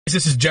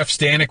This is Jeff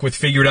Stanek with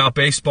Figured Out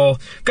Baseball.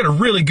 Got a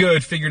really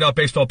good Figured Out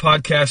Baseball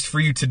podcast for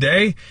you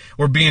today.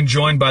 We're being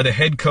joined by the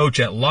head coach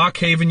at Lock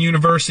Haven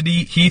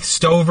University, Heath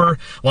Stover.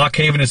 Lock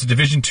Haven is a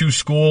Division II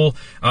school,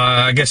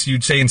 I guess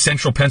you'd say in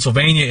central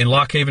Pennsylvania, in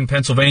Lock Haven,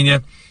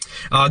 Pennsylvania.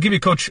 I'll give you,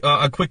 Coach,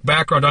 a quick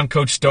background on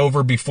Coach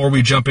Stover before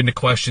we jump into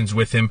questions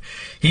with him.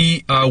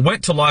 He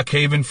went to Lock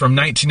Haven from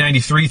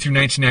 1993 through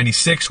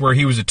 1996, where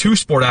he was a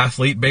two-sport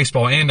athlete,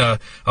 baseball and a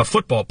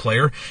football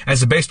player.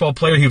 As a baseball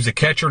player, he was a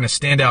catcher and a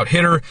standout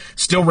hitter,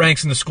 still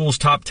ranks in the school's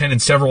top 10 in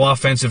several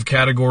offensive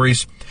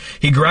categories.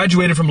 He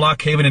graduated from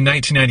Lock Haven in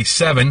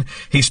 1997.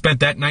 He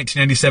spent that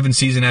 1997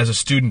 season as a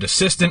student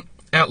assistant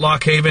at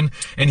Lock Haven,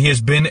 and he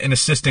has been an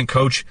assistant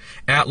coach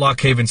at Lock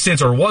Haven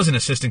since, or was an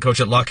assistant coach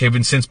at Lock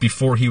Haven since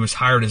before he was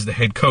hired as the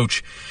head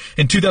coach.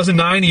 In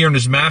 2009, he earned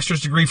his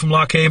master's degree from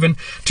Lock Haven.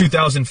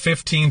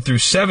 2015 through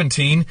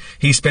 17,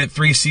 he spent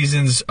 3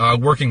 seasons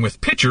working with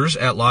pitchers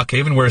at Lock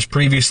Haven, whereas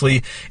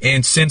previously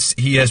and since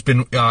he has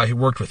been he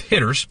worked with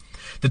hitters.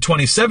 The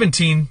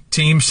 2017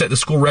 team set the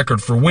school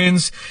record for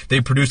wins. They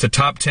produced a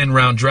top 10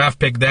 round draft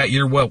pick that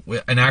year, a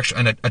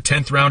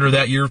 10th rounder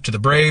that year to the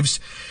Braves.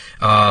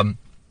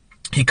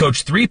 He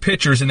coached 3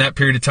 pitchers in that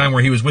period of time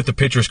where he was with the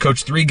pitchers,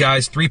 coached 3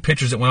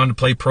 pitchers that went on to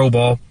play pro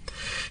ball.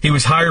 He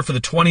was hired for the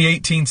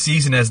 2018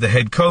 season as the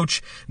head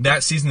coach.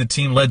 That season, the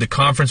team led the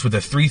conference with a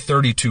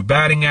 .332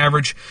 batting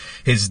average.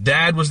 His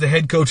dad was the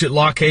head coach at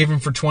Lock Haven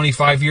for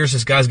 25 years.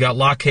 This guy's got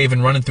Lock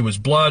Haven running through his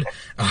blood.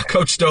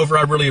 Coach Stover,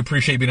 I really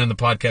appreciate being on the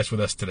podcast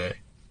with us today.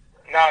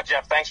 No,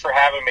 Jeff, thanks for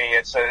having me.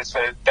 It's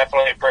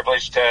definitely a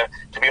privilege to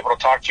be able to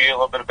talk to you a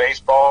little bit of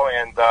baseball,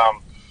 and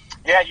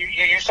yeah,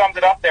 you summed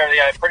it up there.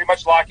 Yeah, pretty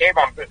much Lock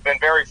Haven. I've been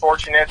very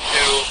fortunate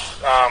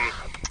to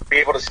be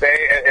able to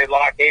stay at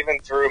Lock Haven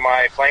through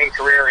my playing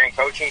career and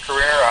coaching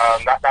career.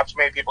 Not too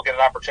many people get an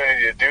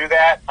opportunity to do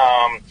that,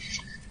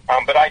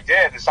 but I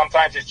did.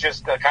 Sometimes it's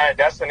just kind of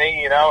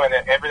destiny, and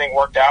everything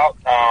worked out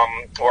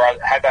where I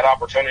had that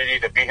opportunity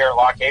to be here at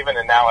Lock Haven,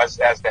 and now as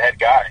the head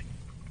guy.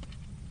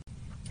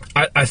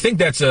 I think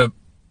that's a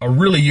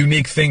really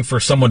unique thing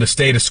for someone to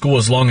stay at a school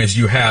as long as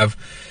you have,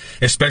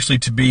 especially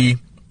to be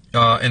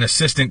an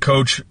assistant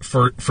coach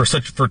for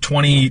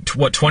 21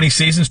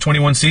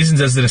 seasons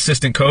as an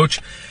assistant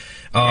coach.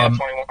 21.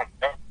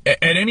 At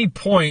any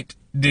point,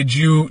 did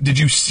you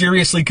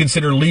seriously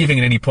consider leaving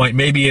at any point?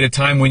 Maybe at a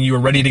time when you were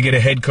ready to get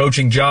a head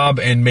coaching job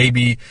and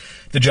maybe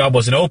the job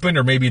wasn't open,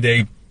 or maybe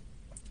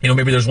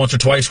maybe there's once or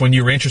twice when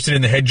you were interested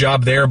in the head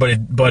job there, but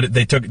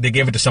they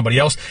gave it to somebody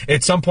else.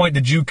 At some point,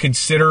 did you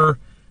consider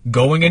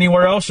going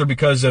anywhere else, or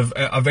because of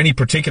any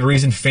particular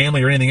reason,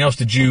 family or anything else,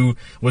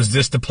 was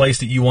this the place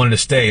that you wanted to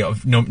stay,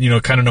 no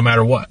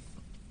matter what?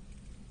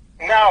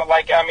 No,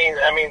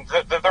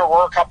 there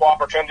were a couple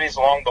opportunities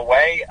along the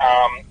way,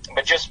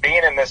 but just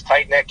being in this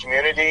tight-knit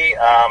community,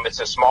 it's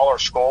a smaller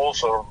school,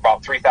 so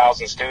about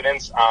 3,000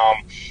 students.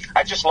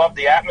 I just love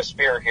the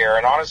atmosphere here,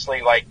 and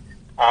honestly,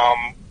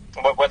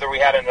 whether we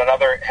had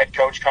another head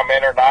coach come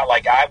in or not,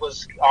 I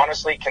was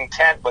honestly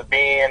content with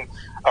being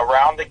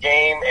around the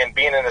game and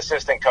being an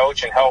assistant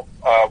coach and help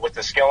with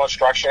the skill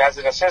instruction. As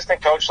an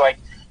assistant coach,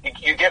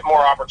 you get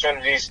more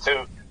opportunities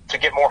to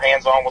get more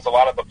hands-on with a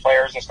lot of the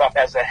players and stuff.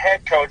 As a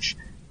head coach,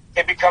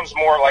 it becomes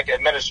more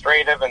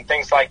administrative and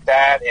things like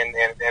that, and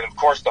of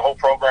course the whole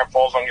program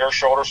falls on your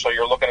shoulders, so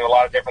you're looking at a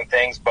lot of different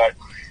things. But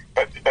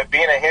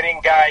being a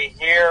hitting guy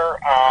here,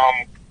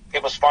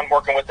 it was fun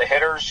working with the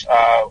hitters.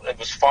 It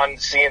was fun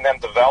seeing them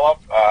develop.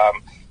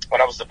 When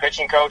I was the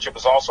pitching coach, it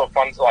was also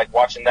fun to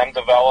watching them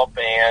develop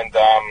and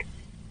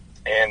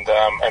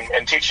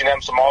teaching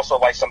them some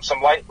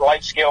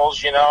life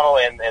skills,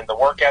 and the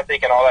work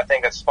ethic and all that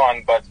thing. That's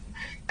fun. But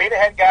being a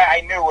head guy,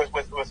 I knew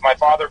with my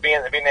father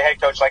being the head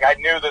coach, I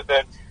knew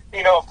that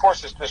of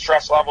course the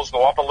stress levels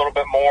go up a little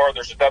bit more.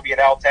 There's a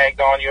W&L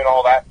tagged on you and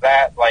all that.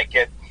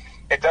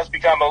 It does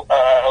become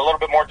a little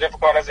bit more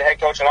difficult as a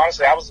head coach. And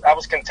honestly, I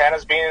was content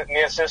as being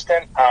the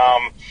assistant.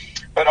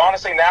 But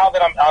honestly, now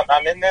that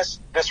I'm in this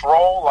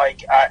role,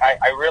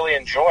 I really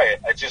enjoy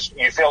it.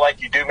 You feel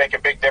like you do make a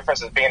big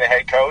difference as being a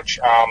head coach.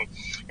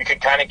 You can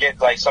kind of get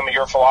some of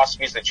your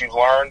philosophies that you've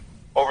learned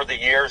over the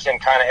years and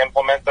kind of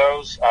implement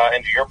those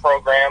into your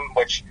program,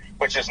 which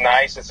is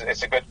nice.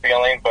 It's a good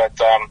feeling. But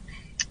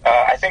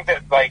I think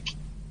that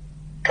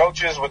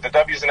coaches with the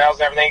W's and L's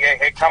and everything,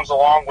 it comes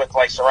along with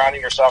surrounding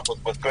yourself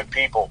with good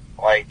people,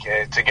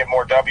 to get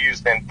more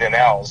W's than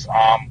L's.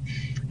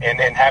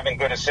 And having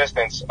good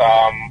assistants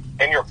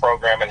in your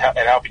program and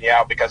helping you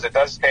out, because it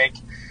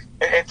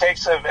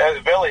takes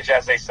a village,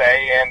 as they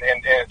say, and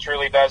it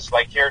truly does.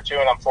 Here too,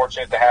 and I'm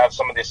fortunate to have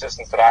some of the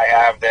assistants that I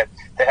have that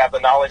have the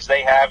knowledge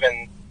they have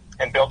and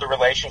build the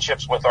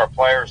relationships with our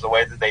players the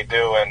way that they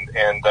do, and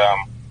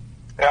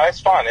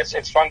it's fun.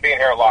 It's fun being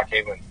here at Lock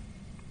Haven.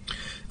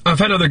 I've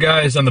had other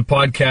guys on the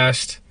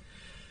podcast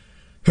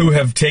who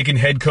have taken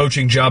head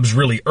coaching jobs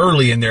really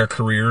early in their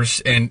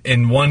careers,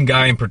 and one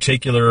guy in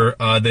particular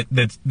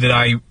that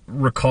I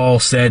recall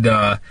said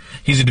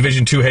he's a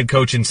Division II head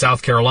coach in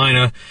South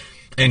Carolina,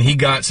 and he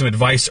got some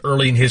advice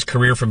early in his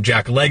career from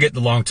Jack Leggett, the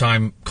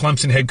longtime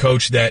Clemson head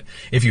coach, that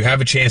if you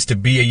have a chance to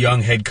be a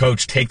young head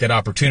coach, take that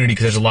opportunity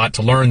because there's a lot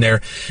to learn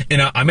there.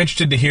 And I'm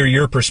interested to hear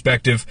your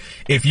perspective.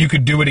 If you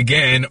could do it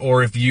again,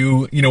 or if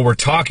you were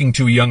talking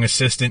to a young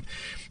assistant,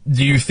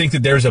 do you think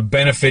that there's a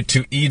benefit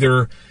to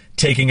either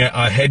taking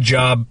a head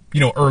job,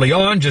 early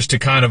on, just to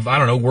kind of,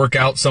 work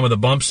out some of the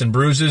bumps and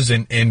bruises,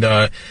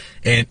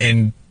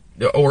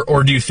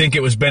 or do you think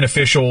it was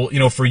beneficial,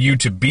 for you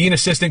to be an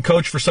assistant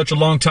coach for such a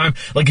long time?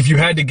 Like, if you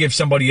had to give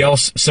somebody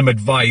else some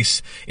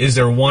advice, is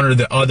there one or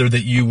the other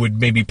that you would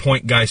maybe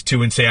point guys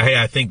to and say, hey,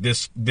 I think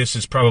this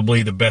is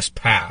probably the best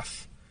path?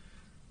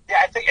 Yeah,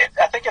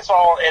 I think it's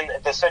all in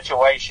the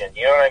situation.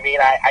 You know what I mean?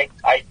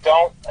 I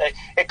don't.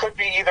 It could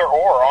be either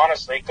or.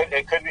 Honestly,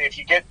 it could be if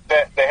you get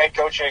the head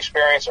coaching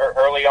experience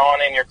early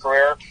on in your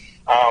career,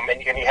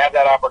 and you have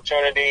that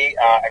opportunity,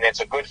 and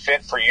it's a good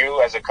fit for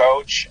you as a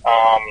coach.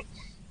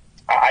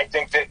 I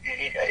think that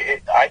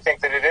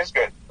it is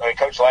good. I mean,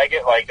 Coach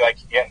Leggett,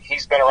 yeah,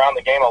 he's been around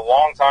the game a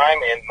long time,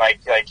 and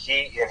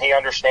he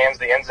understands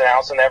the ins and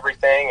outs and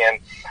everything. And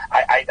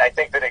I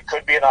think that it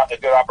could be a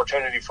good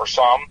opportunity for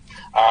some.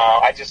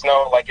 I just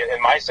know, like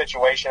in my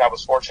situation, I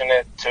was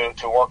fortunate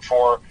to work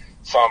for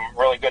some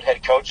really good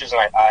head coaches,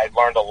 and I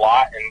learned a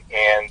lot.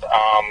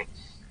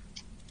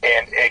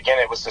 And again,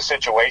 it was the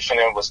situation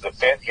and it was the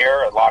fit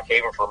here at Lock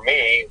Haven for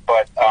me.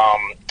 But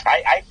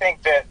I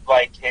think that,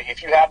 like,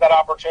 if you have that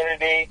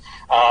opportunity,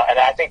 and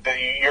I think that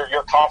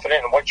you're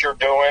confident in what you're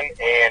doing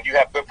and you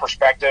have good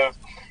perspective,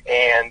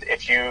 and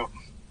if you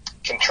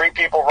can treat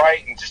people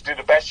right and just do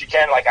the best you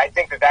can, like, I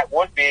think that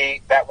would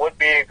be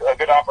a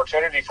good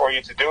opportunity for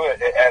you to do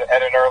it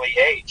at an early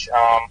age.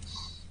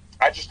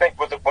 I just think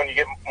when you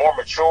get more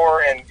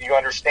mature and you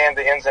understand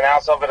the ins and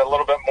outs of it a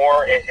little bit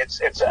more,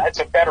 it's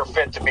a better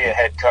fit to be a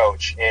head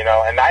coach,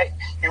 And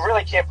you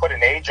really can't put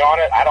an age on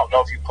it. I don't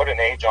know if you put an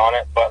age on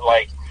it, but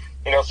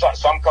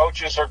some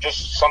coaches are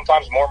just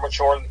sometimes more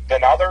mature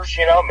than others.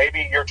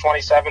 Maybe you're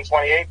 27,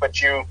 28,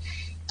 but you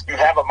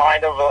have a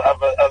mind of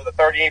a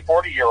 38,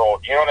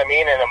 40-year-old. You know what I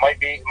mean? And it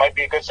might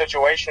be a good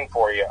situation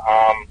for you.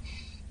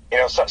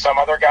 Some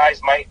other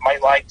guys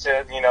might like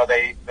to,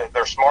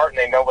 they're smart and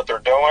they know what they're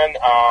doing.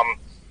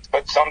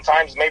 But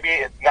sometimes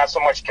maybe not so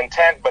much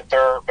content, but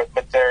they're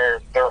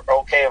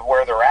okay of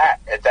where they're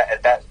at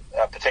that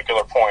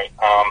particular point.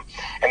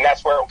 And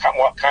that's where it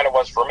kind of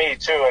was for me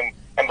too.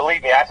 And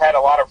believe me, I've had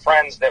a lot of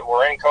friends that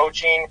were in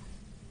coaching,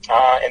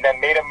 and then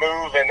made a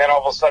move, and then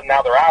all of a sudden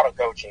now they're out of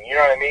coaching. You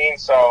know what I mean?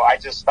 So I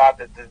just thought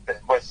that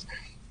with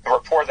the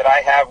rapport that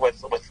I have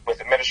with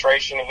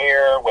administration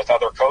here, with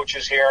other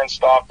coaches here and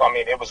stuff, I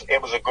mean, it was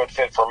a good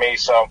fit for me.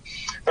 So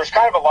there's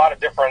kind of a lot of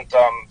different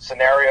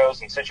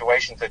scenarios and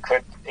situations that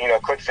could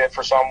fit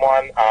for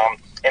someone.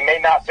 It may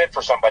not fit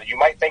for somebody. You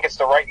might think it's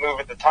the right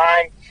move at the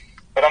time,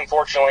 but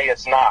unfortunately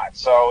it's not.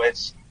 So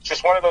it's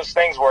just one of those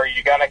things where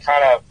you got to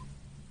kind of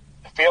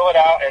feel it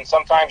out, and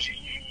sometimes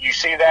you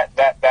see that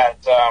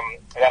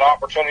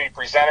opportunity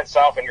present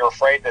itself, and you're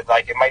afraid that,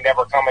 like, it might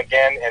never come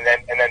again, and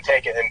then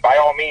take it. And by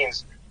all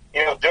means,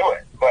 do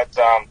it. But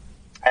I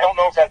don't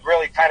know if that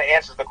really kind of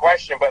answers the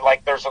question. But,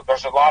 like, there's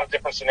a lot of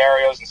different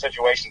scenarios and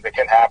situations that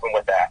can happen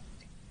with that.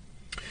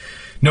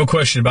 No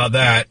question about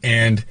that.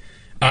 And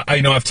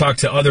I've talked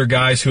to other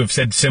guys who have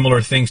said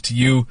similar things to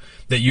you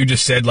that you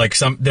just said. Like,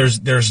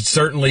 there's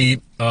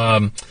certainly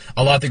a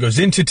lot that goes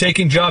into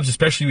taking jobs,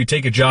 especially when you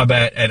take a job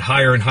at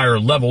higher and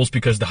higher levels,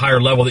 because the higher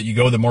level that you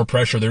go, the more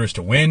pressure there is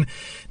to win.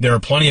 There are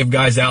plenty of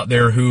guys out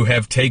there who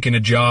have taken a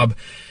job,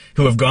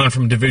 who have gone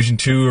from Division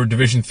II or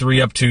Division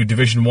III up to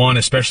Division I,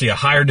 especially a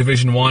higher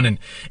Division I. And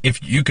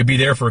if you could be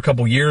there for a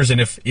couple years, and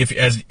if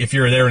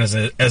you're there as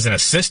an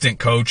assistant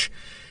coach,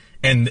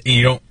 and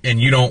you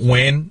don't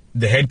win,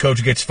 the head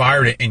coach gets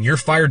fired, and you're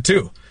fired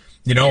too.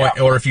 Yeah.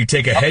 Or if you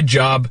take a head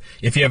job,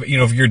 if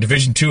you're a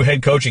Division II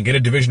head coach and get a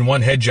Division I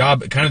head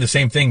job, kind of the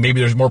same thing. Maybe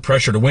there's more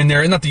pressure to win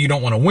there. And not that you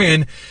don't want to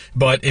win,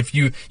 but if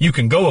you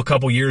can go a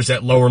couple years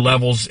at lower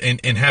levels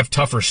and have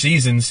tougher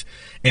seasons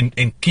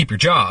and keep your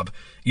job,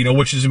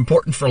 which is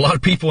important for a lot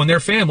of people and their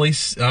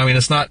families. I mean,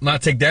 it's not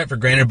take that for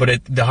granted, but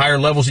at the higher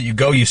levels that you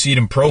go, you see it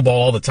in pro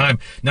ball all the time.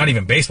 Not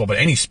even baseball, but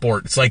any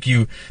sport. It's like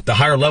the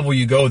higher level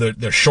you go,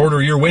 the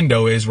shorter your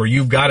window is, where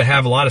you've got to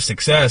have a lot of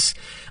success.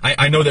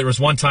 I know there was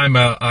one time,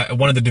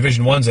 one of the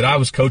Division I's that I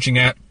was coaching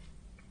at,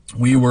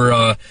 we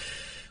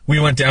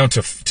went down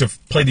to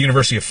play the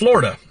University of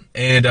Florida,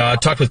 and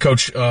talked with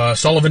Coach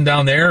Sullivan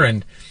down there,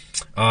 and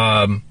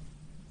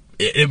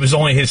it was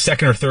only his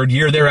second or third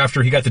year there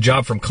after he got the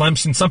job from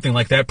Clemson, something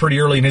like that, pretty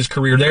early in his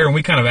career there. And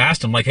we kind of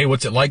asked him, like, hey,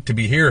 what's it like to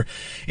be here?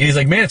 And he's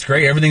like, man, it's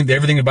great.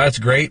 Everything about it's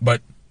great.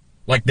 But,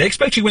 like, they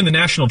expect you to win the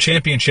national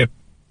championship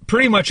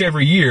pretty much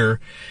every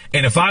year.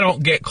 And if I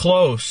don't get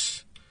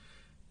close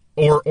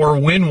or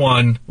win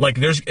one, like,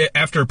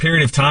 after a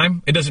period of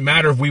time, it doesn't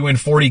matter if we win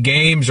 40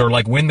 games or,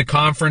 like, win the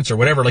conference or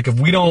whatever. Like, if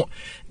we don't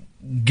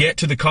get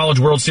to the College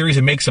World Series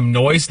and make some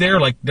noise there,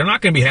 like, they're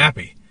not going to be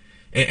happy.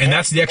 And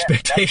that's the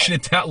expectation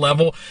at that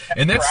level,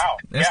 and that's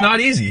not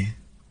easy.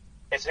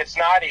 It's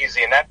not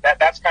easy, and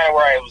that's kind of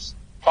where I was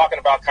talking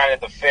about kind of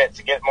the fit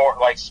to get more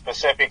like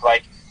specific,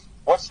 like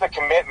what's the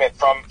commitment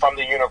from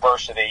the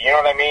university? You know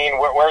what I mean?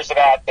 Where's it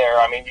at there?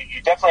 I mean,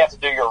 you definitely have to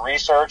do your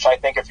research. I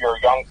think if you're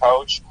a young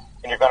coach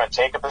and you're going to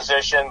take a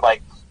position,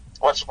 like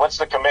what's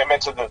the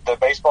commitment to the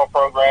baseball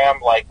program?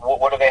 Like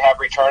what do they have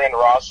returning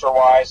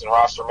roster-wise and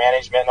roster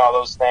management and all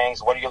those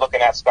things? What are you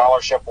looking at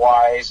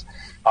scholarship-wise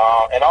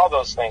and all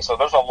those things? So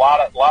there's a lot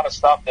of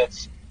stuff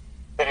that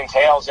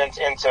entails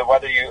into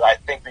whether I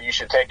think that you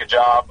should take a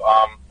job,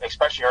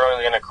 especially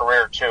early in a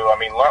career too. I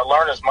mean,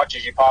 learn as much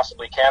as you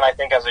possibly can, I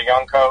think, as a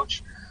young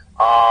coach,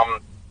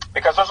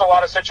 because there's a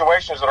lot of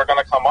situations that are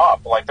going to come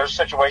up. Like there's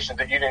situations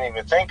that you didn't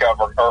even think of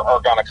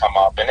are going to come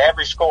up. And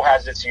every school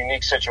has its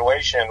unique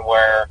situation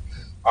where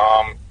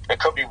it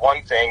could be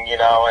one thing, you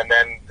know, and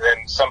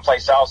then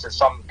someplace else it's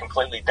something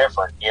completely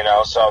different, you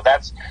know. So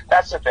that's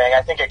the thing.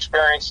 I think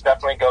experience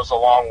definitely goes a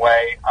long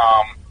way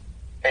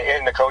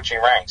in the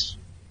coaching ranks.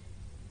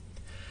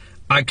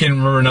 I can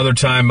remember another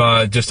time,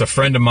 just a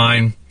friend of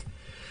mine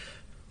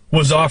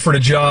was offered a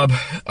job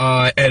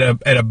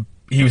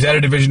he was at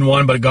a Division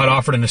I, but got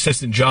offered an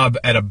assistant job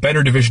at a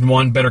better Division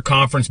I, better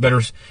conference,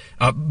 better,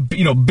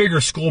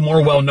 bigger school,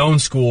 more well-known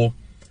school.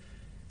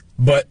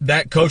 But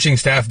that coaching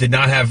staff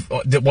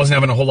wasn't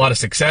having a whole lot of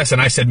success.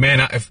 And I said, man,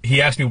 if he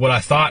asked me what I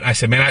thought, I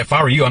said, man, if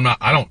I were you, I'm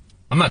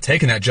not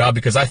taking that job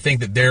because I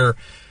think that they're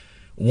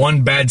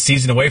one bad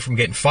season away from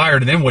getting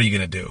fired, and then what are you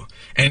going to do?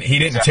 And he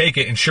didn't take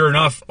it, and sure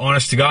enough,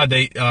 honest to God,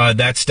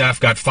 that staff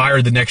got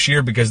fired the next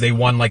year because they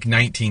won like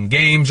 19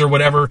 games or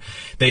whatever.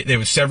 There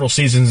was several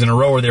seasons in a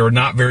row where they were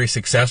not very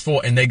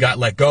successful, and they got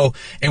let go.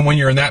 And when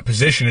you're in that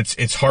position,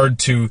 it's hard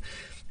to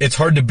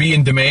be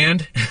in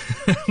demand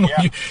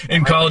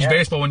in college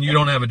baseball when you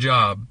don't have a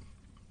job.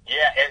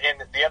 Yeah,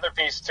 and the other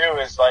piece too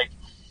is like,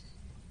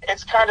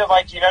 it's kind of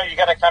like, you know, you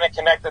got to kind of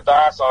connect the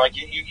dots on, like,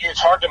 it's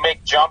hard to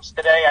make jumps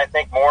today, I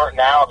think, more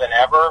now than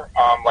ever.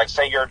 Like,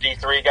 say you're a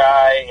D3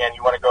 guy and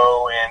you want to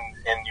go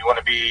and you want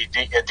to be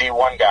a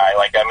D1 guy.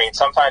 Like, I mean,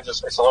 sometimes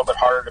it's a little bit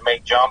harder to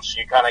make jumps.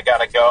 You kind of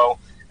got to go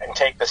and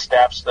take the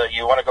steps that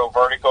you want to go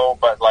vertical,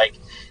 but, like,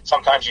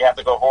 sometimes you have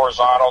to go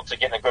horizontal to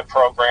get in a good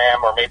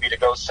program or maybe to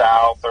go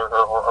south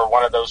or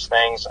one of those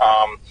things.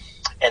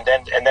 And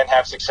then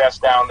have success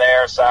down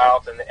there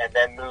south, and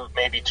then move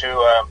maybe to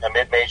a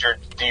mid-major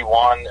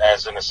D1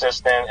 as an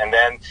assistant, and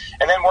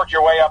then work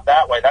your way up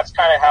that way. That's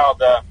kind of how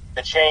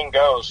the chain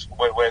goes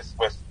with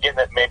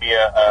getting maybe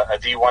a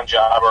D1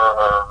 job or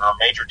a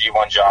major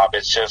D1 job.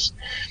 It's just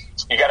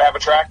you got to have a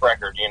track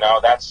record. You know,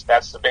 that's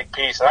the big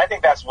piece, and I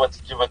think that's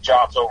with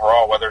jobs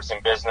overall, whether it's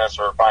in business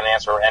or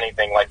finance or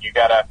anything. Like you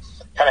got to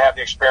kind of have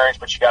the experience,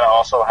 but you got to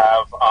also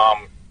have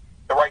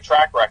the right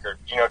track record,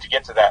 you know, to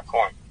get to that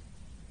point.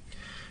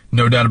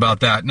 No doubt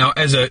about that. Now,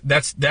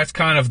 that's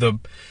kind of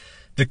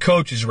the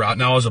coach's route.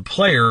 Now, as a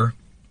player,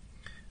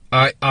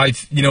 I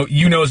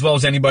you know as well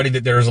as anybody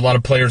that there's a lot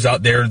of players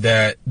out there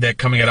that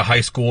coming out of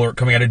high school or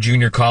coming out of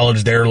junior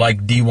college, they're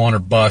like D1 or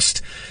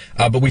bust.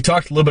 But we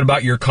talked a little bit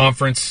about your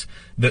conference,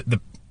 the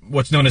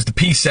what's known as the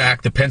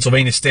PSAC, the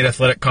Pennsylvania State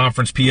Athletic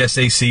Conference,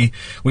 PSAC.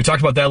 We talked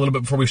about that a little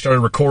bit before we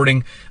started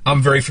recording.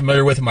 I'm very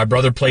familiar with it. My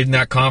brother played in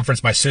that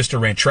conference. My sister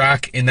ran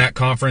track in that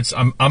conference.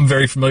 I'm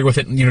very familiar with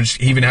it. You know,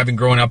 just even having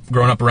grown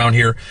up around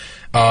here.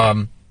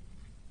 For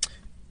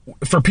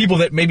people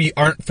that maybe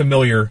aren't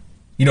familiar,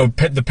 you know,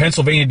 the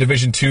Pennsylvania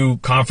Division II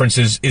Conference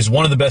is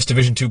one of the best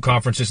Division II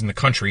conferences in the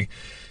country.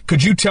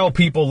 Could you tell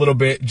people a little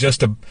bit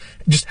just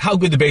how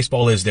good the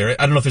baseball is there?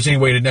 I don't know if there's any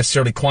way to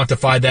necessarily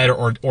quantify that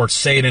or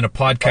say it in a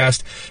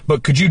podcast,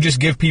 but could you just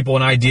give people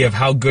an idea of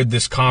how good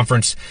this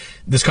conference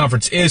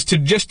is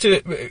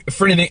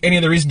for any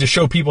other reason to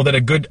show people that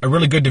a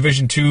really good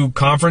Division II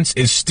conference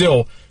is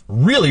still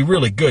really,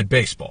 really good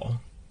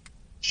baseball?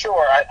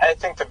 Sure. I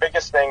think the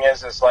biggest thing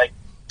is like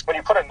when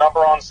you put a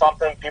number on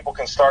something, people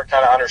can start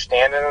kind of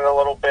understanding it a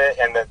little bit,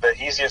 and the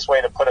easiest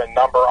way to put a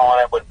number on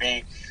it would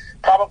be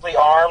probably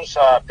arms,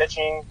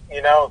 pitching,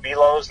 you know,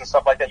 velos and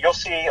stuff like that. You'll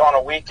see on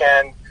a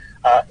weekend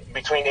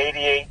between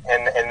 88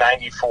 and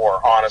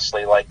 94,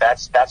 honestly. Like,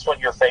 that's what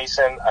you're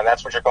facing, and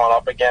that's what you're going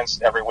up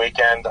against every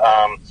weekend.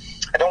 I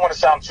don't want to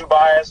sound too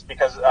biased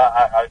because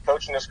I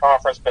coach in this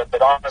conference,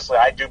 but honestly,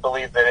 I do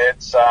believe that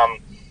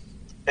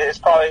it's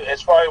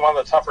probably one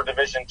of the tougher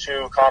Division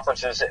II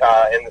conferences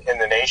in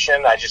the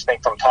nation. I just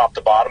think from top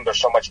to bottom, there's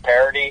so much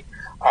parity.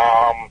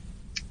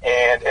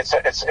 And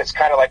it's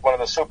kind of like one of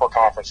the super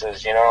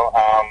conferences, you know.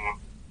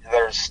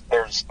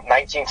 There's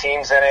 19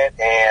 teams in it,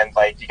 and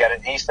like you got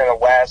an East and a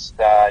West.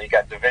 You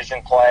got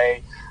division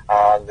play.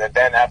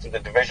 Then after the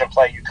division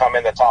play, you come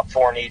in the top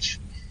four in each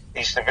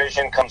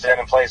division comes in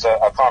and plays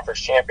a conference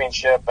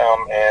championship.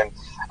 And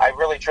I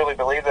really truly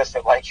believe this,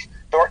 that like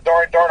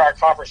during our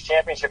conference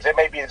championships, it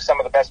may be some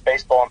of the best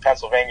baseball in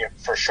Pennsylvania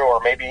for sure.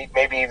 Maybe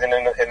even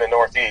in the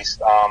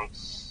Northeast.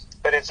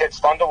 But it's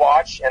fun to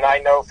watch, and I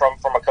know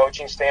from a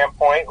coaching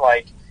standpoint,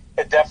 like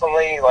it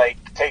definitely like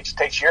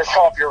takes years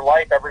off your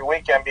life every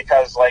weekend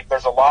because like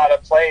there's a lot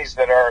of plays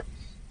that are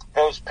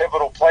those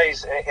pivotal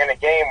plays in a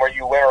game where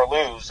you win or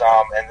lose,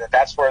 and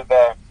that's where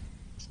the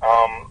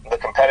the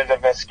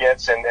competitiveness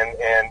gets, and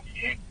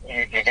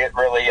you get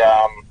really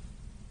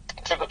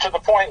to the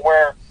point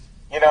where,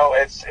 you know,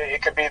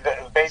 it could be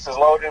the bases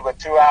loaded with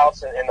 2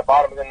 outs in the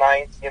bottom of the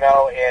ninth, you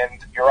know,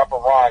 and you're up a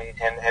run,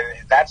 and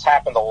that's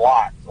happened a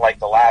lot, like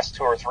the last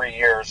 2 or 3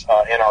 years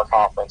in our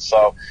conference.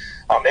 So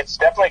it's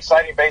definitely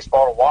exciting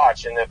baseball to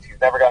watch, and if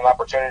you've never got an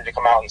opportunity to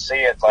come out and see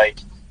it, like,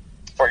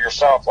 for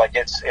yourself, like,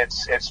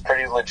 it's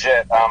pretty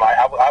legit.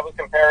 I would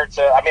compare it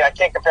to, I mean, I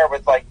can't compare it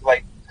with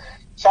like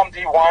some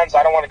D1s.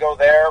 I don't want to go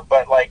there,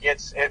 but like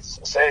it's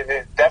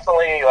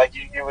definitely like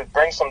you would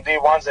bring some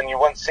D1s and you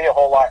wouldn't see a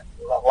whole lot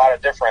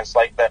of difference.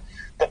 Like the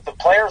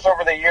players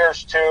over the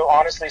years too,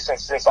 honestly,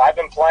 since I've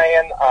been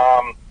playing,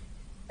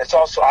 it's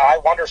also, I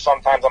wonder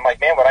sometimes, I'm like,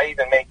 man, would I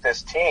even make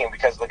this team?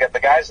 Because the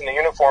guys in the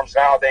uniforms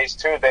nowadays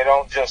too, they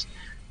don't just,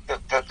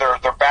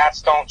 their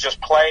bats don't just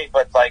play,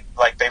 but like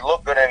they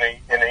look good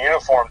in a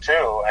uniform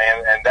too,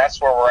 and that's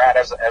where we're at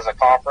as a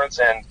conference,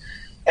 and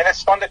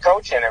it's fun to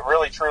coach in. It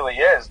really truly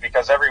is,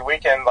 because every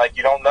weekend, like,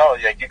 you don't know,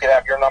 like, you could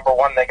have your number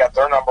one, they got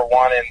their number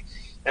one, and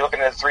you're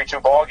looking at a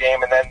 3-2 ball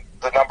game, and then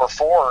the number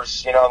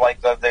fours, you know, like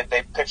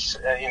they pitch,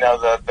 you know,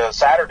 the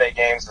Saturday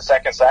games, the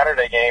second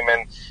Saturday game,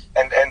 and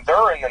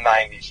they're in the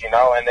 90s, you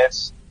know, and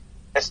it's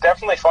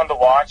definitely fun to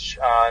watch.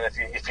 And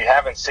if you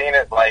haven't seen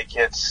it, like,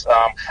 it's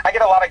I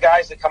get a lot of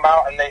guys that come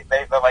out and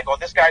they're like, well,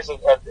 this guy's a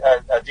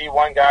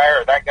D1 guy,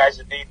 or that guy's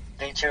a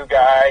D2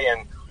 guy,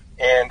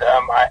 and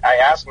I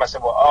asked him, I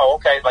said, well, oh,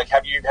 okay, like,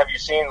 have you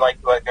seen like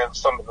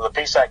some of the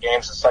PSAC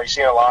games and stuff? You've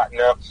seen a lot,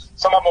 and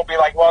some of them will be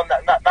like, well,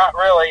 not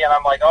really, and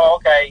I'm like, oh,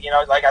 okay, you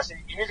know, like I said,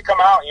 you need to come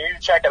out and you need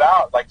to check it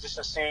out, like, just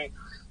to see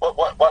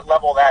what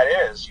level that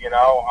is, you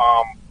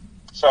know.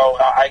 So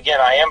again,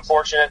 I am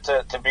fortunate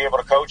to be able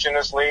to coach in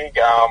this league,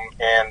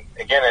 and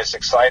again, it's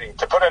exciting.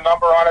 To put a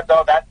number on it,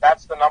 though,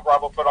 that's the number I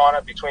will put on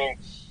it.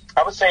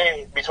 I would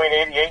say between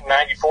 88 and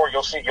 94,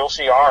 you'll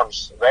see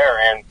arms there,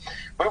 and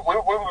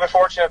we've been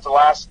fortunate the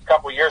last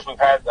couple of years. We've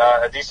had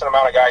a decent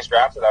amount of guys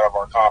drafted out of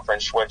our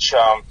conference, which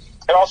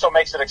it also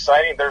makes it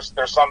exciting. There's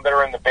some that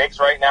are in the bigs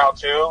right now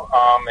too,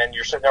 and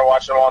you're sitting there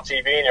watching them on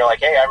TV, and you're like,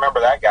 hey, I remember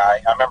that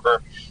guy. I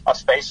remember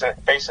us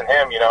facing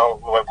him. You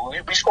know,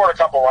 we scored a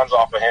couple runs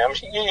off of him.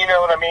 You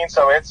know what I mean?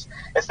 So it's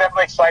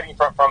definitely exciting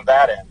from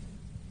that end.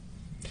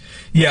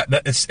 Yeah,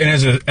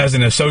 and as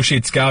an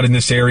associate scout in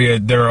this area,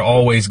 there are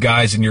always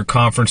guys in your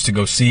conference to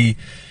go see.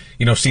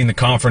 You know, seeing the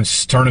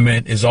conference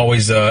tournament is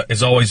always a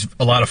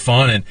lot of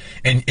fun,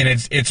 and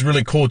it's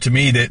really cool to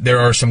me that there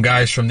are some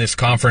guys from this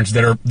conference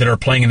that are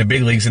playing in the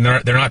big leagues, and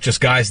they're not just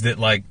guys that,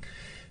 like,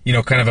 you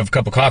know, kind of have a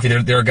cup of coffee.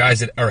 There are guys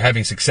that are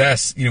having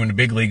success, you know, in the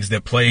big leagues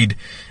that played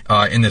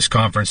in this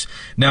conference.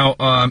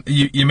 Now,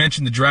 you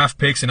mentioned the draft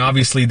picks, and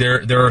obviously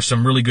there are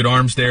some really good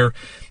arms there.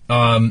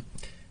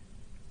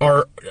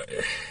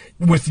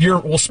 We'll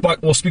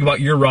speak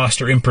about your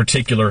roster in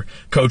particular,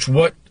 Coach.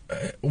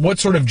 What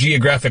sort of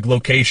geographic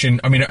location?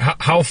 I mean,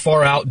 how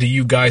far out do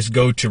you guys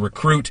go to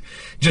recruit?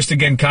 Just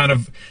again, kind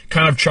of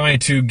trying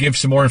to give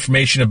some more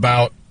information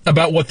about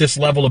what this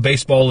level of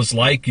baseball is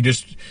like.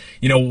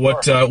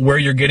 Where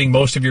you're getting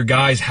most of your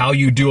guys, how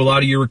you do a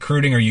lot of your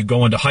recruiting. Are you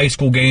going to high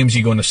school games? Are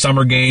you going to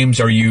summer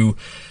games? Are you?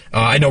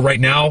 I know right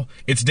now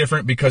it's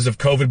different because of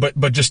COVID,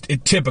 but just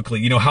typically,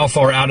 you know, how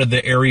far out of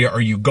the area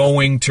are you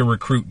going to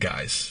recruit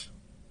guys?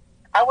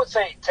 I would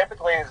say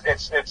typically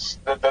it's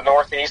the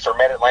Northeast or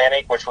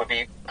Mid-Atlantic, which would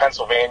be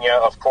Pennsylvania,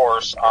 of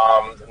course.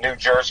 New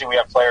Jersey, we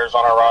have players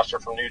on our roster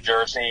from New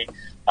Jersey,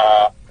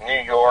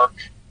 New York,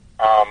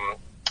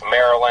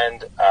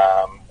 Maryland.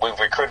 We've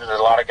recruited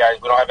a lot of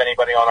guys. We don't have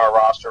anybody on our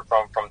roster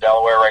from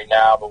Delaware right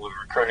now, but we've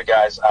recruited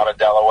guys out of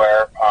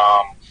Delaware.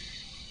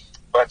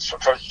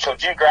 So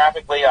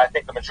geographically, I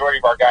think the majority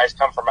of our guys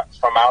come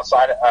from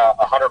outside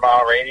a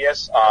 100-mile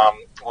radius.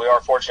 We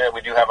are fortunate.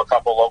 We do have a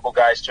couple local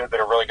guys, too, that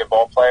are really good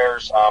ball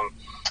players.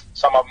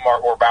 Some of them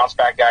were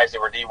bounce-back guys. They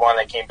were D1.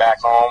 They came back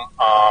home.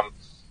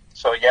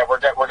 So, yeah, we're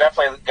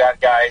definitely got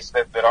guys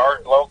that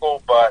are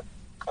local, but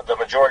the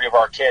majority of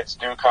our kids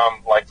do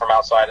come, like, from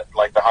outside,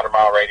 like, the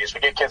 100-mile radius.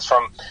 We get kids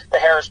from the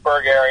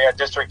Harrisburg area,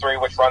 District 3,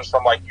 which runs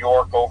from, like,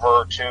 York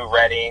over to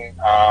Reading.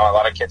 A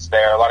lot of kids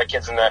there. A lot of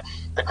kids in the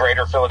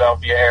greater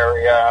Philadelphia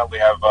area. We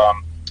have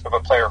a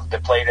player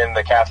that played in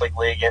the Catholic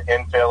League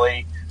in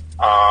Philly.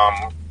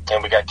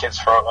 And we got kids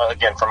from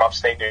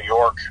upstate New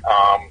York,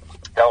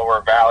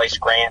 Delaware Valley,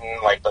 Scranton.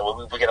 Like,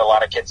 we get a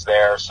lot of kids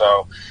there.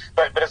 So,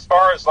 but as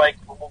far as, like,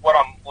 what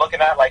I'm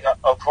looking at, like,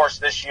 of course,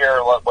 this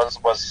year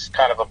was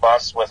kind of a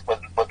bust with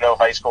no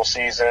high school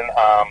season.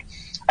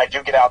 I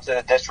do get out to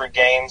the district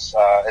games.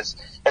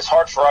 It's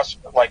hard for us,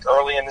 like,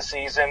 early in the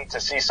season to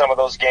see some of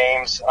those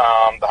games,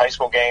 the high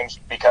school games,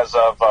 because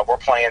of we're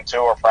playing too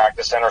or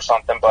practicing or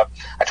something. But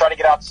I try to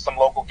get out to some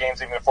local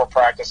games even if we're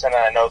practicing,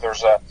 and I know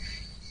there's a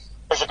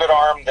good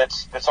arm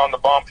that's on the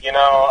bump, you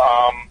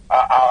know.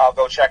 I'll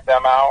go check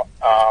them out.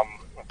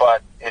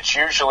 But it's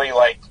usually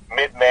like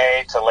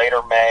mid-May to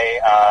later May.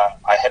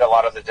 I hit a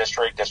lot of the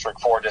District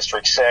 4,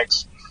 District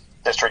 6,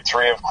 District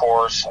 3, of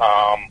course,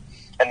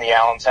 in the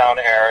Allentown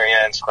area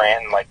and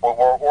Scranton. Like,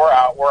 we're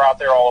out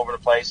there all over the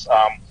place.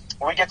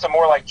 when we get to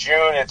more like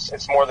June,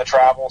 it's more the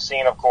travel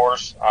scene, of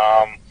course.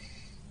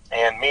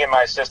 And me and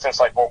my assistants,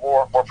 like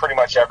we're pretty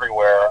much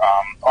everywhere.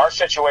 Our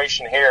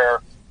situation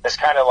here is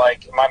kind of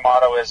like, my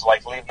motto is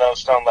like, leave no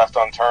stone left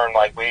unturned.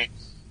 Like we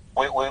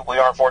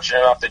aren't fortunate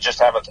enough to just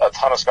have a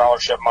ton of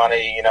scholarship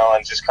money,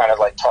 and just kind of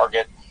like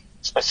target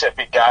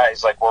specific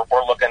guys. Like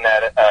we're looking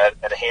at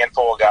a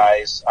handful of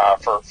guys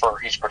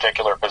for each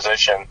particular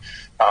position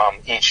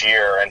each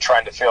year, and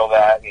trying to fill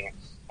that. And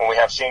when we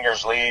have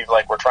seniors leave,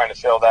 like we're trying to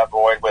fill that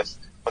void with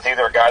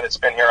either a guy that's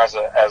been here as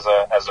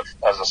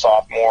a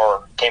sophomore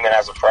or came in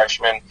as a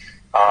freshman,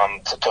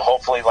 to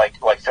hopefully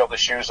like fill the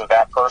shoes of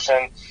that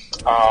person.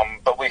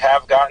 But we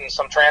have gotten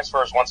some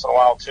transfers once in a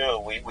while too.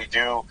 We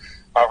do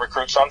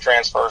recruit some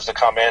transfers to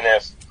come in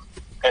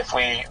if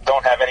we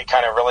don't have any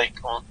kind of really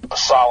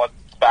solid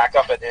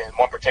backup in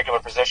one particular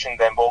position.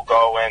 Then we'll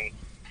go and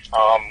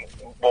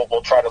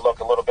we'll try to look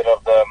a little bit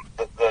of the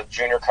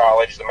junior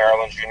college, the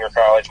Maryland Junior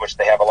College, which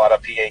they have a lot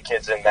of PA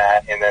kids in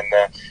that, and then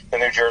the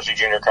New Jersey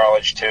Junior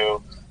College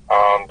too,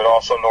 but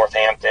also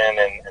Northampton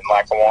and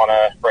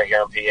Lackawanna right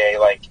here in PA.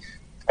 Like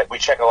we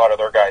check a lot of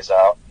their guys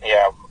out.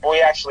 Yeah,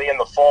 we actually in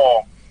the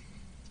fall,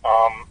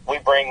 we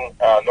bring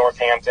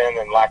Northampton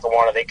and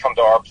Lackawanna. They come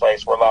to our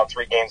place. We're allowed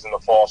 3 games in the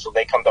fall, so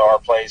they come to our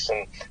place,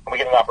 and we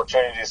get an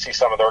opportunity to see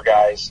some of their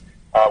guys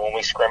when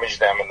we scrimmage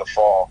them in the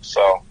fall.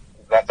 So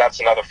that's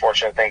another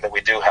fortunate thing that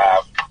we do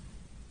have.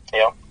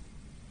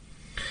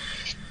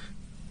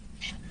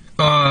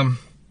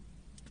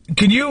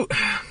 Can you?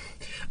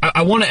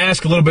 I want to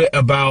ask a little bit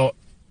about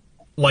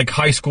like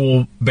high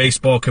school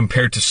baseball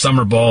compared to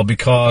summer ball,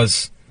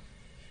 because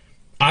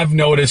I've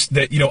noticed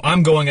that,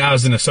 I'm going out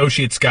as an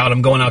associate scout.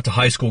 I'm going out to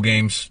high school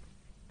games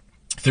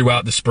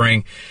throughout the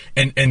spring,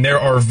 and there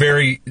are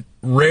very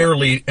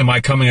rarely am I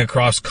coming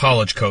across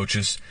college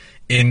coaches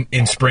in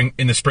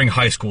the spring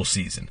high school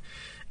season.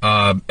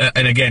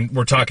 And again,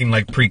 we're talking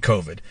like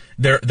pre-COVID.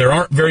 There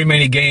aren't very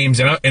many games,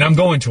 and I'm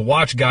going to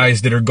watch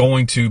guys that are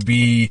going to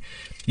be,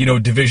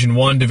 Division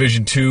I,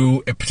 Division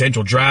II,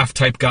 potential draft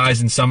type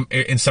guys in some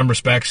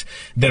respects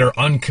that are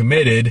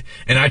uncommitted.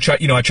 And I try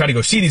to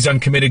go see these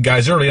uncommitted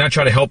guys early, and I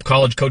try to help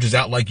college coaches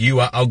out like you.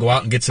 I'll go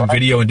out and get some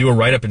video and do a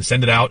write up and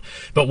send it out.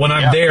 But when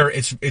I'm there,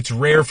 it's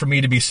rare for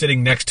me to be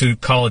sitting next to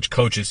college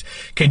coaches.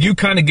 Can you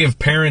kind of give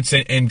parents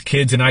and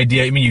kids an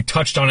idea? I mean, you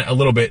touched on it a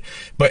little bit,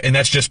 and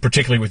that's just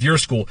particularly with your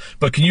school.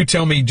 But can you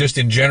tell me just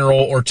in general,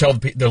 or tell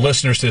the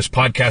listeners to this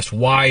podcast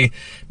why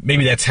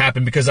maybe that's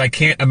happened? Because I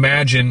can't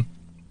imagine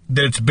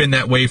that it's been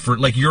that way for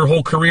like your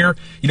whole career.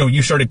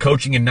 You started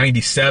coaching in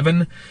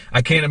 97.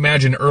 I can't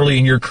imagine early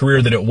in your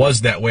career that it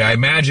was that way. I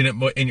imagine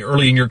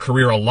early in your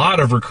career, a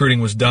lot of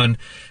recruiting was done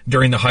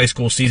during the high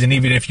school season,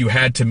 even if you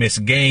had to miss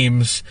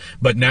games.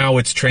 But now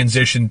it's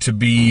transitioned to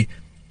be,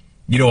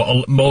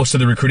 most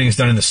of the recruiting is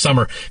done in the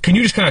summer. Can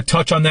you just kind of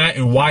touch on that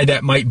and why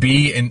that might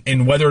be,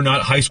 and whether or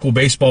not high school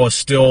baseball is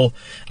still,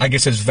 I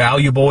guess, as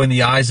valuable in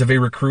the eyes of a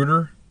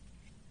recruiter?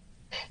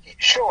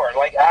 Sure.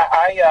 Like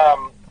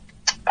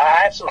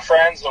I have some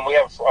friends, and we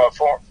have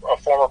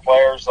former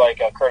players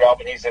like Kurt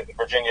Elvin. He's at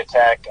Virginia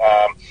Tech.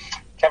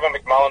 Kevin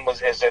McMullen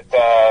is at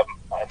I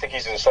think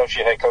he's an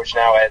associate head coach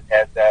now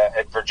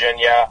at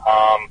Virginia.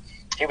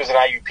 He was an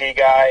IUP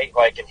guy,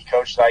 and he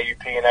coached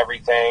IUP and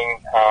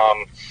everything.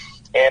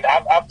 And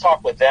I've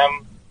talked with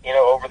them,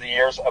 over the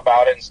years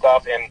about it and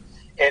stuff. And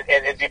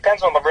it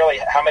depends on really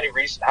how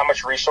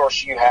much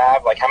resource you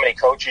have, like how many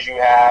coaches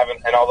you have,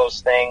 and all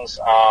those things.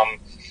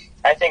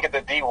 I think at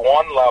the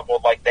D1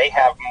 level, they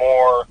have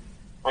more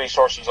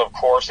resources, of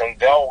course, and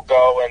they'll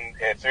go, and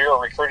if you're a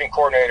recruiting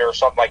coordinator or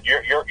something,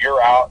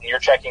 you're out and you're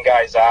checking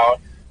guys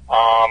out,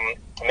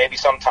 maybe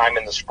sometime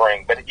in the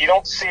spring. But you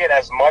don't see it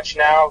as much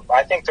now.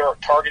 I think they're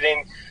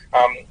targeting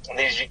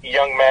these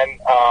young men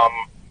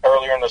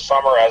earlier in the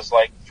summer as,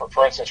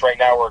 for instance, right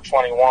now we're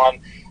 21.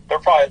 They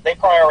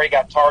probably already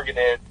got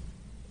targeted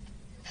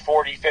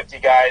 40, 50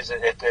 guys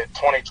at the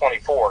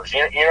 2024s. You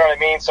know what I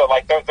mean? So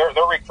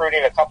they're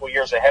recruiting a couple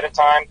years ahead of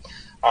time.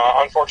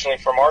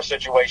 Unfortunately, from our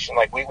situation,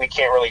 we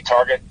can't really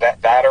target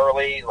that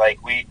early.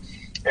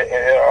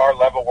 At our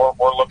level,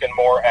 we're looking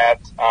more at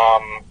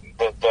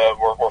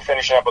we're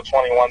finishing up with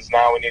 21s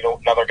now. We need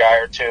another guy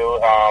or two,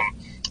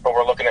 but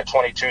we're looking at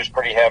 22s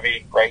pretty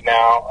heavy right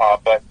now.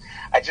 But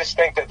I just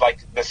think that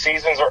the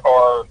seasons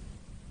are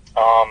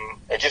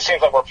it just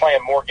seems like we're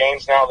playing more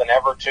games now than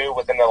ever, too,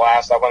 within the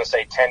last, I want to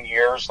say, 10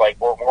 years. We're at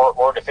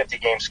a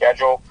 50-game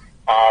schedule,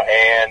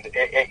 and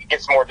it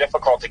gets more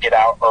difficult to get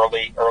out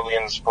early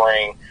in the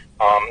spring.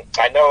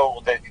 I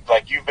know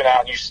that, you've been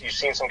out and you've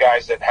seen some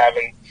guys that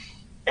haven't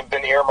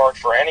been earmarked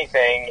for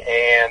anything,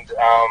 and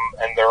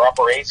they're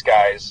upper eights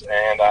guys.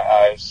 And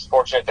I was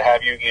fortunate to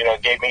have you,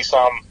 gave me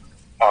some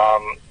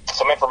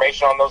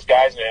information on those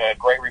guys and a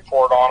great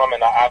report on them,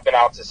 and I've been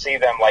out to see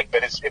them.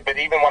 But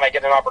even when I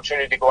get an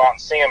opportunity to go out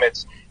and see them,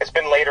 it's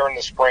been later in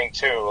the spring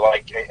too.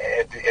 Like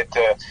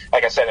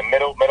I said, in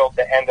middle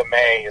to end of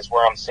May is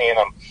where I'm seeing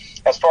them.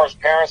 As far as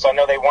parents, I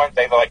know they're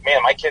like,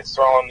 man, my kid's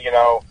throwing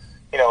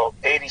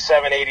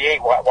 87,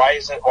 88. Why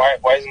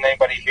isn't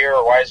anybody here,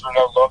 or why is there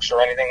no looks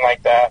or anything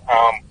like that?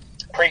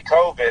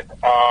 pre-COVID.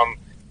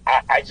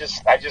 I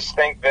just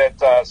think that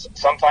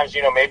sometimes,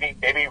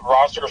 maybe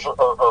rosters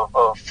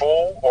are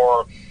full,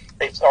 or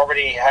they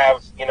already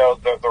have,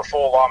 their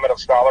full allotment of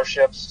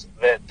scholarships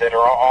that are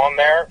on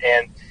there.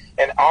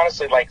 And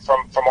honestly, like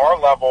from our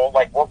level,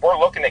 like we're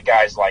looking at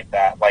guys like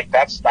that. Like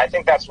I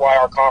think that's why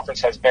our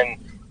conference has been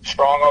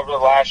strong over the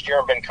last year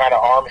and been kind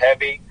of arm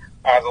heavy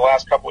the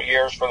last couple of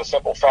years, for the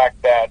simple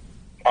fact that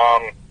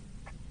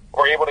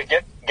we're able to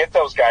get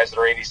those guys that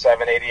are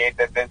 87, 88,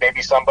 that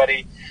maybe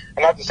somebody,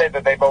 and not to say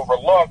that they've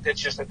overlooked,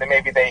 it's just that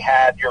maybe they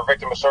had, you're a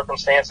victim of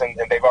circumstance, and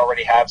they've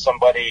already had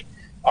somebody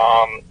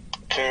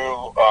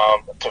to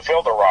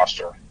fill the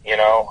roster,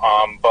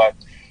 But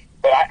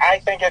I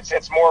think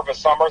it's more of a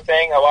summer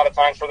thing a lot of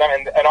times for them,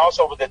 and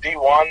also with the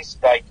D1s,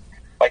 like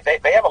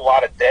they have a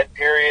lot of dead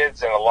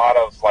periods and a lot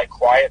of like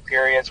quiet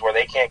periods where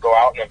they can't go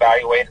out and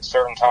evaluate at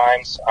certain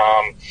times.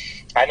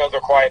 I know their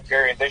quiet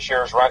period this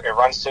year it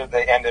runs to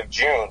the end of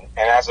June,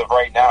 and as of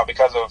right now,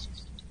 because of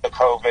the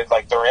COVID,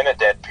 like they're in a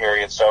dead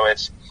period, so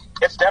it's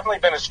definitely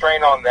been a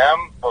strain on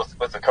them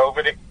with the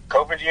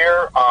COVID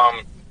year.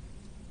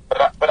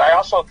 But I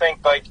also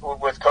think, like,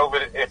 with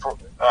COVID, if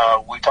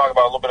we talk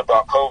about a little bit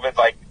about COVID,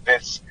 like,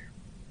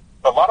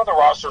 a lot of the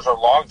rosters are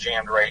log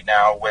jammed right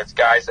now with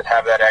guys that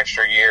have that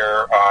extra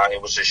year. It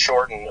was a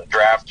shortened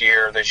draft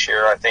year this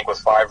year, I think, with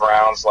 5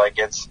 rounds. Like,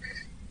 it's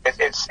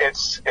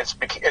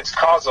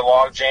caused a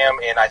log jam,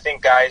 and I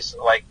think guys,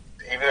 like,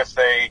 even if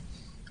they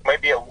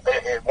might be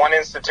at one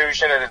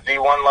institution at a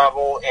D1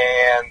 level,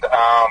 and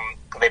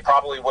they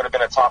probably would have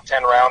been a top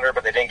 10 rounder,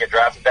 but they didn't get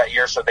drafted that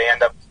year, so they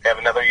end up have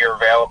another year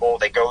available.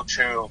 They go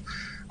to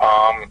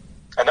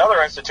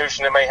another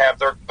institution that may have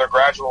their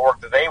graduate work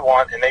that they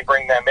want, and they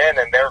bring them in,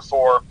 and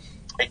therefore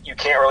you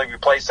can't really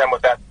replace them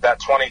with that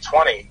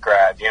 2020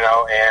 grad,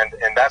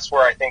 and that's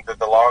where I think that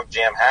the log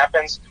jam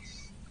happens.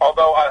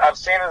 Although I've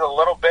seen it a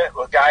little bit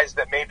with guys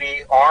that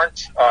maybe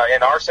aren't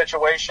in our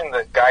situation,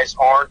 that guys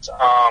aren't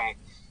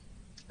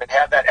that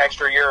have that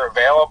extra year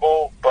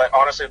available, but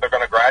honestly they're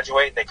going to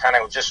graduate. They kind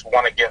of just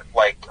want to get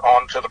like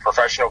onto the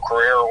professional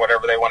career or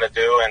whatever they want to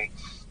do,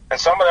 and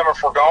some of them are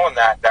foregoing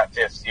that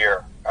 5th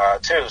year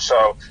too.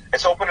 So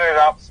it's opening it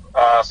up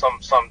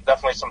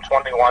definitely some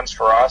 21s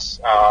for us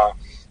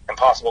and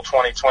possible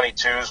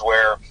 2022s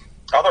where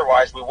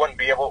otherwise we wouldn't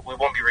be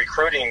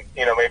recruiting,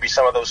 maybe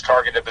some of those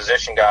targeted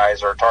position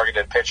guys or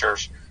targeted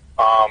pitchers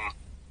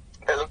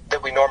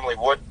that we normally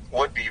would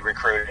be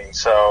recruiting.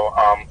 So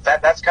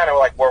that's kind of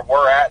like where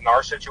we're at in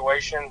our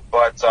situation.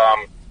 But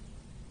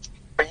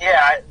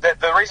yeah,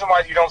 the reason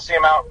why you don't see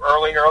them out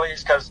early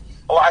is because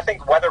I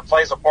think weather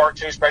plays a part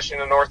too, especially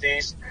in the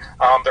Northeast.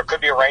 There could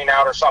be a rain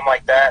out or something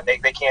like that. They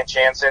can't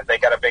chance it. They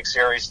got a big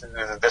series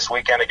this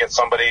weekend against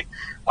somebody.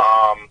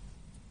 But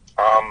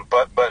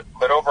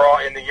overall,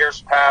 in the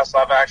years past,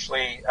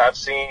 I've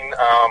seen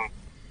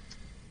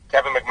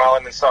Kevin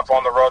McMullen and stuff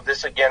on the road.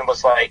 This again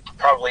was like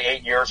probably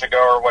 8 years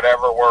ago or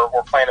whatever.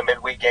 We're playing a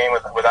midweek game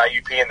with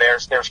IUP, and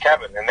there's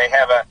Kevin, and they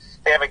have a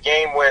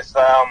game with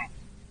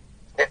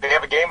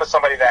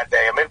somebody that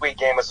day, a midweek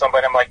game with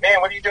somebody. I'm like,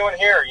 man, what are you doing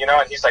here?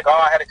 And he's like,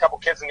 I had a couple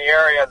kids in the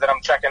area that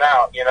I'm checking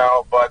out.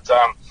 But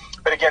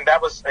again, that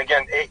was 8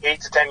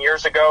 to 10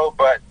 years ago.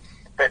 But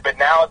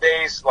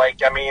nowadays,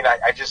 like, I mean,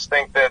 I just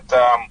think that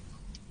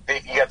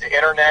you got the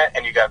internet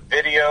and you got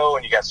video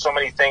and you got so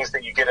many things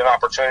that you get an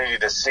opportunity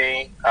to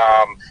see.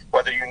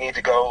 Whether you need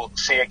to go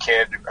see a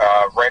kid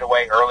right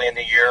away early in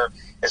the year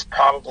is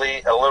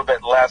probably a little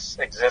bit less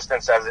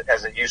existence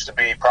as it used to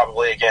be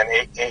probably, again,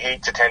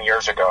 8 to 10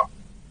 years ago.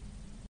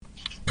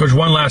 Coach,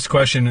 one last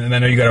question, and I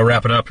know you got to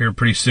wrap it up here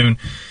pretty soon.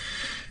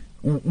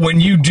 When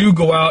you do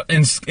go out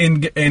and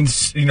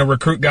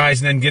recruit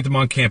guys and then get them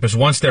on campus,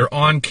 once they're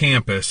on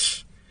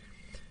campus,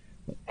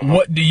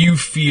 what do you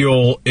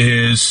feel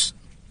is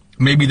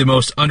maybe the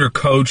most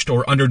undercoached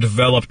or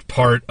underdeveloped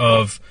part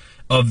of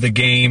the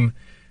game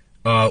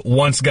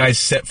once guys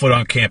set foot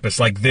on campus?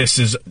 Like, this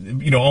is,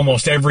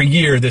 almost every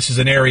year this is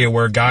an area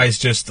where guys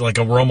just like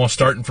we're almost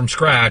starting from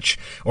scratch,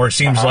 or it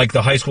seems like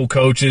the high school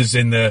coaches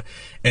and the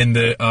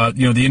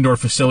indoor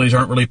facilities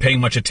aren't really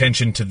paying much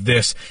attention to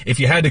this. If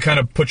you had to kind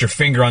of put your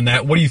finger on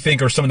that, what do you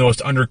think are some of the most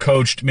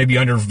undercoached, maybe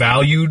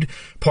undervalued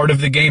part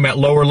of the game at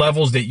lower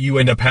levels that you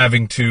end up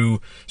having to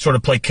sort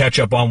of play catch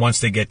up on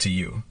once they get to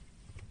you?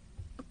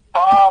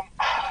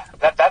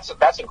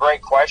 That's a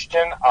great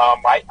question.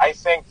 I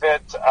think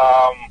that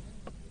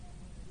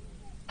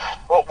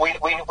well, we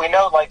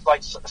know like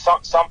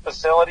some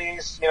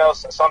facilities,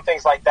 some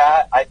things like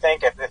that. I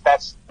think if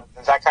is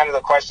that kind of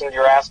the question that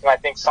you're asking, I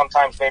think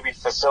sometimes maybe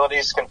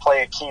facilities can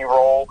play a key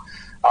role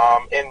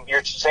in,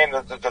 you're saying,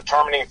 the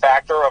determining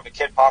factor of a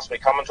kid possibly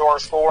coming to our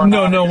school or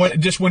not?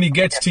 Just when he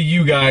gets to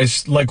you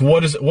guys, like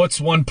what's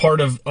one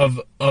part of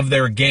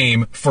their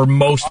game for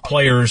most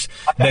players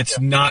that's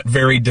not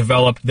very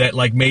developed, that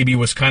like maybe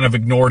was kind of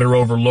ignored or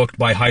overlooked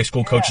by high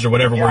school coaches or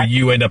whatever, where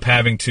you end up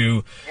having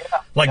to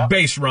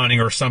base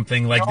running or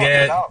something like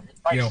that.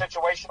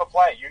 Situational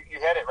play. You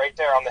hit it right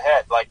there on the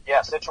head. Like,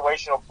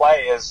 situational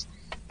play is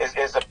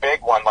is a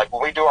big one. Like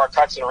when we do our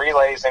cuts and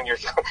relays, and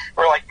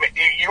we're like,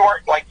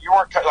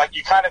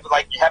 you kind of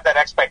like you have that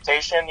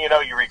expectation, you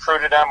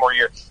recruited them, or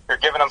you're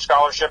giving them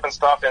scholarship and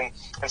stuff, and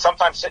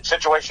sometimes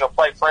situational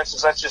play. For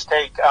instance, let's just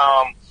take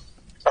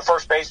a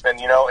first baseman,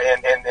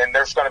 and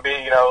there's going to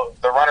be,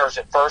 the runners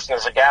at first, and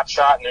there's a gap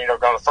shot, and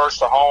going to first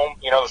to home,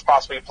 there's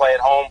possibly a play at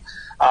home,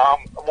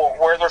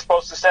 where they're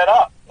supposed to set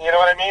up, you know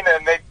what I mean?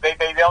 And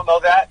they don't know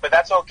that, but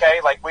that's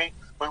okay. Like we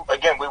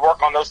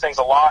work on those things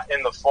a lot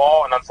in the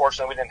fall, and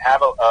unfortunately we didn't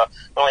have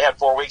we only had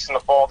 4 weeks in the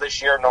fall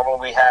this year.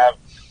 Normally we have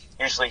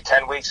usually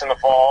 10 weeks in the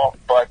fall,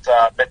 but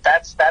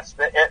that's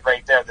it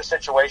right there, the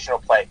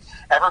situational play.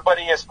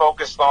 Everybody is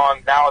focused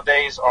on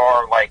nowadays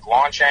are like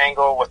launch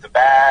angle with the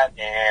bat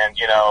and,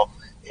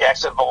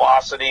 exit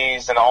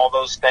velocities and all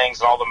those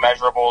things and all the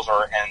measurables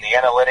and the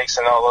analytics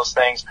and all those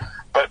things.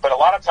 But a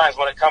lot of times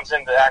when it comes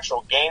into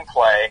actual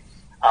gameplay,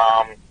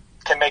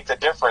 can make the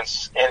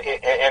difference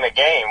in a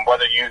game,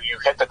 whether you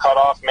hit the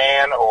cutoff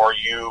man or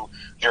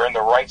you're in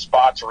the right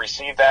spot to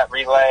receive that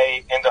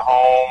relay into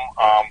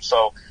home.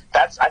 So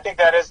I think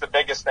that is the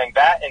biggest thing.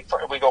 That, and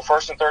we go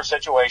first and third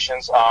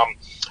situations.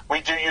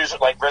 We do use it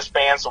like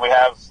wristbands, so we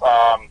have,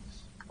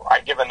 I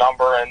give a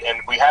number,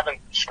 and we haven't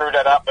screwed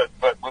that up,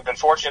 but we've been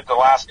fortunate the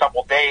last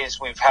couple of days.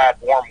 We've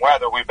had warm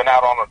weather. We've been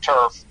out on the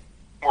turf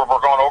where we're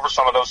going over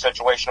some of those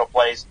situational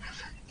plays,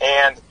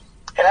 and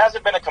it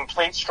hasn't been a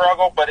complete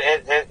struggle, but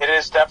it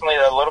is definitely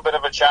a little bit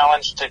of a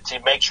challenge to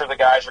make sure the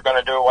guys are going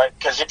to do it right.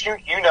 Because if you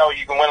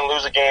can win and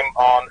lose a game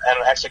on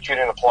and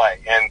executing a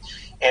play,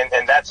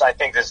 and that's, I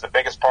think, is the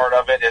biggest part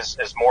of it is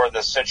more the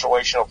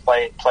situational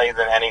play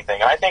than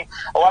anything. And I think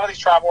a lot of these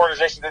travel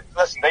organizations,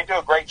 they do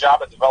a great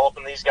job at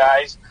developing these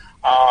guys.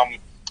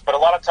 But a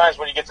lot of times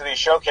when you get to these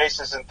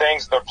showcases and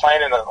things, they're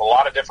playing in a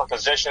lot of different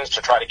positions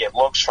to try to get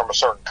looks from a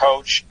certain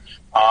coach,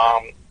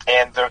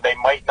 and they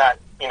might not,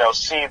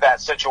 see that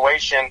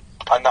situation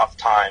enough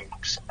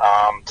times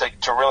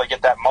to really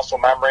get that muscle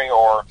memory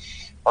or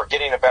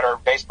getting a better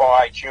baseball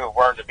IQ of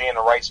where to be in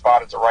the right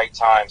spot at the right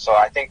time. So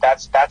I think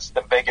that's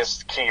the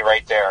biggest key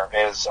right there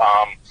is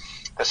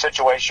the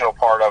situational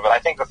part of it. I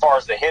think as far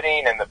as the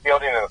hitting and the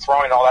fielding and the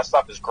throwing, all that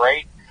stuff is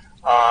great,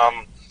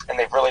 and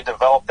they've really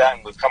developed that,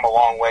 and we've come a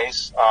long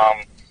ways,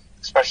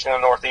 especially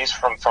in the Northeast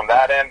from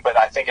that end. But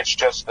I think it's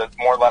just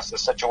more or less the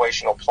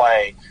situational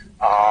play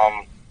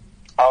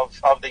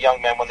of the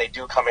young men when they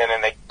do come in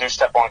and they do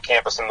step on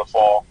campus in the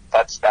fall.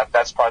 That's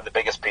probably the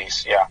biggest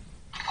piece, yeah.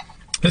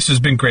 This has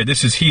been great.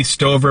 This is Heath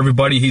Stover,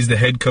 everybody. He's the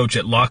head coach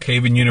at Lock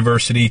Haven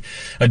University,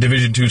 a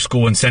Division II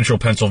school in central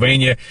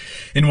Pennsylvania,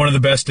 in one of the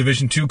best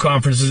Division II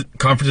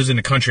conferences in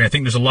the country. I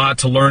think there's a lot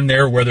to learn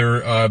there,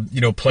 whether,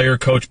 player,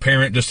 coach,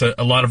 parent, just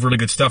a lot of really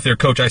good stuff there.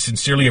 Coach, I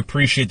sincerely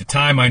appreciate the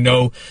time. I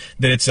know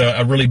that it's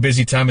a really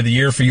busy time of the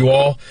year for you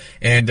all,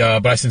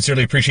 but I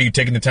sincerely appreciate you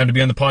taking the time to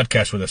be on the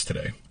podcast with us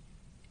today.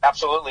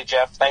 Absolutely,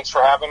 Jeff. Thanks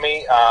for having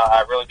me.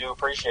 I really do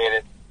appreciate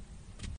it.